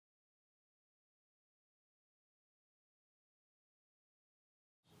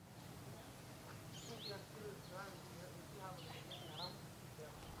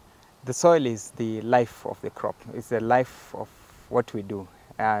The soil is the life of the crop. It's the life of what we do.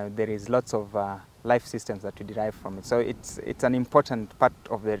 There is lots of life systems that we derive from it. So it's an important part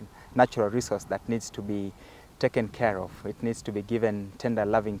of the natural resource that needs to be taken care of. It needs to be given tender,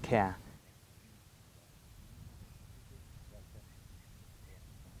 loving care.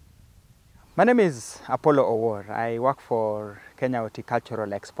 My name is Apollo Owuor. I work for Kenya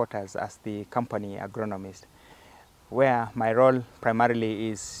Horticultural Exporters as the company agronomist, where my role primarily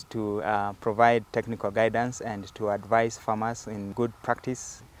is to provide technical guidance and to advise farmers in good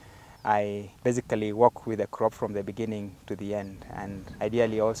practice. I basically work with the crop from the beginning to the end, and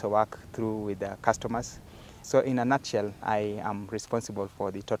ideally also work through with the customers. So in a nutshell, I am responsible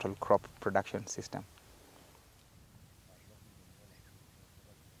for the total crop production system.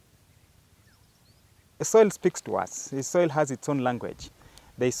 The soil speaks to us. The soil has its own language.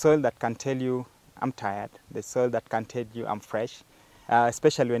 The soil that can tell you, I'm tired. The soil that can tell you, I'm fresh.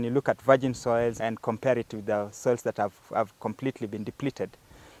 Especially when you look at virgin soils and compare it to the soils that have completely been depleted.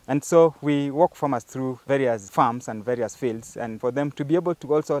 And so we walk farmers through various farms and various fields, and for them to be able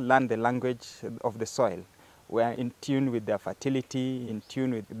to also learn the language of the soil. We're in tune with their fertility, in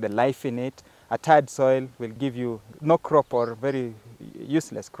tune with the life in it. A tired soil will give you no crop or very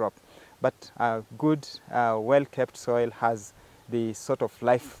useless crop. But a good, well-kept soil has the sort of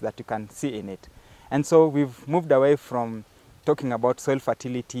life that you can see in it. And so we've moved away from talking about soil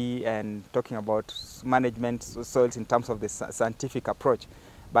fertility and talking about management soils in terms of the scientific approach,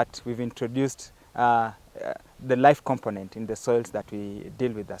 but we've introduced the life component in the soils that we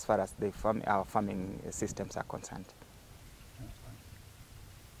deal with as far as our farming systems are concerned.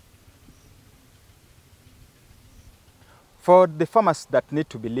 For the farmers that need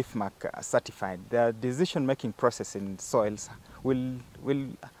to be leaf mark certified, the decision-making process in soils will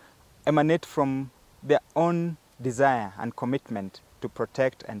emanate from their own desire and commitment to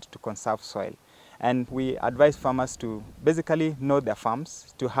protect and to conserve soil. And we advise farmers to basically know their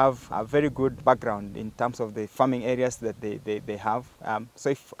farms, to have a very good background in terms of the farming areas that they have. So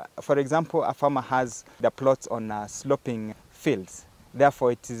if, for example, a farmer has the plots on sloping fields,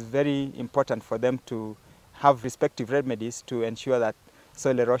 therefore it is very important for them to have respective remedies to ensure that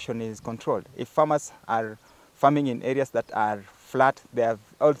soil erosion is controlled. If farmers are farming in areas that are flat, they have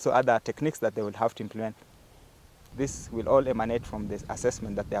also other techniques that they will have to implement. This will all emanate from this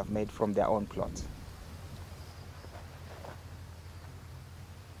assessment that they have made from their own plots.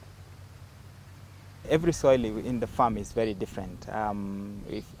 Every soil in the farm is very different.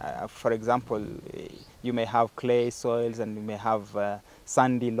 For example, you may have clay soils and you may have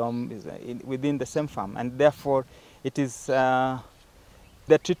sandy loam within the same farm, and therefore it is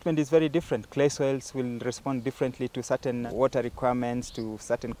the treatment is very different. Clay soils will respond differently to certain water requirements, to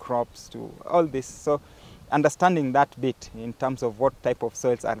certain crops, to all this. So understanding that bit in terms of what type of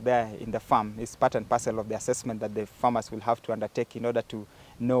soils are there in the farm is part and parcel of the assessment that the farmers will have to undertake in order to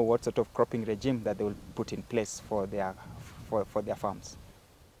know what sort of cropping regime that they will put in place for their farms.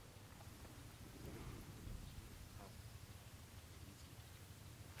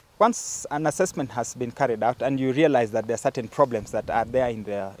 Once an assessment has been carried out and you realize that there are certain problems that are there in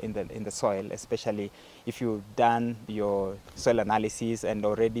the soil, especially if you've done your soil analysis and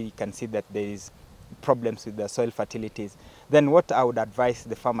already you can see that there is problems with the soil fertilities, then what I would advise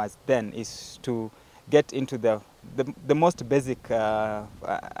the farmers then is to get into the most basic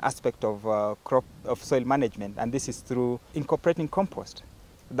aspect of soil management, and this is through incorporating compost.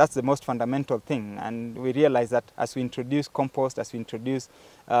 That's the most fundamental thing, and we realize that as we introduce compost, as we introduce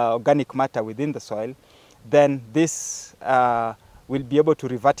organic matter within the soil, then this will be able to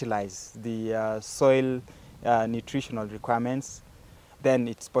revitalize the soil nutritional requirements. Then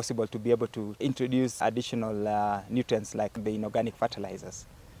it's possible to be able to introduce additional nutrients like the inorganic fertilizers.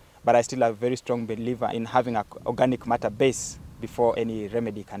 But I still am a very strong believer in having an organic matter base before any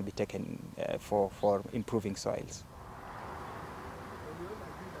remedy can be taken for improving soils.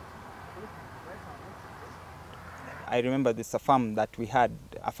 I remember this farm that we had,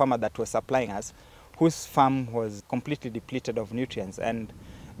 a farmer that was supplying us, whose farm was completely depleted of nutrients, and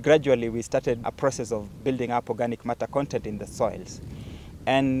gradually we started a process of building up organic matter content in the soils.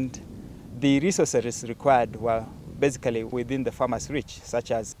 And the resources required were basically within the farmer's reach,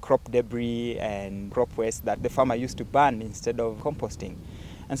 such as crop debris and crop waste that the farmer used to burn instead of composting.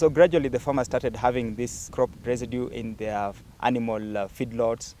 And so gradually the farmer started having this crop residue in their animal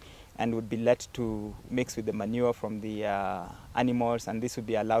feedlots, and would be let to mix with the manure from the animals, and this would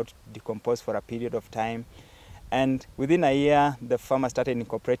be allowed to decompose for a period of time. And within a year, the farmer started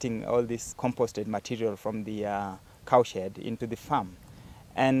incorporating all this composted material from the cowshed into the farm.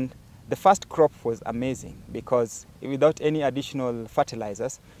 And the first crop was amazing because without any additional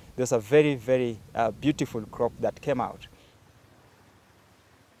fertilizers, there's a very, very beautiful crop that came out.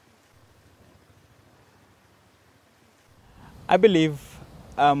 I believe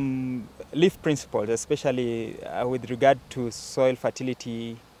leaf principles, especially with regard to soil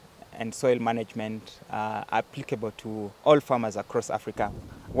fertility and soil management, are applicable to all farmers across Africa.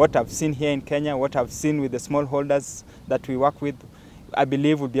 What I've seen here in Kenya, what I've seen with the smallholders that we work with, I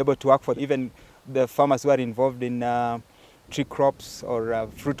believe will be able to work for even the farmers who are involved in tree crops or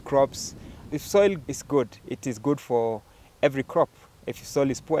fruit crops. If soil is good, it is good for every crop. If soil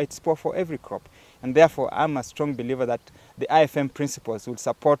is poor, it's poor for every crop. And therefore, I'm a strong believer that the IFM principles will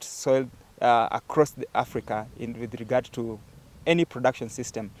support soil across Africa with regard to any production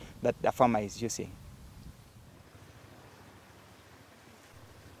system that the farmer is using.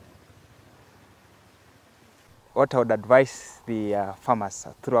 What I would advise the farmers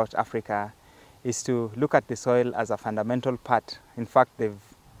throughout Africa is to look at the soil as a fundamental part. In fact,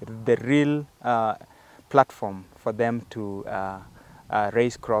 the real platform for them to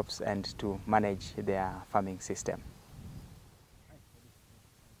raise crops and to manage their farming system.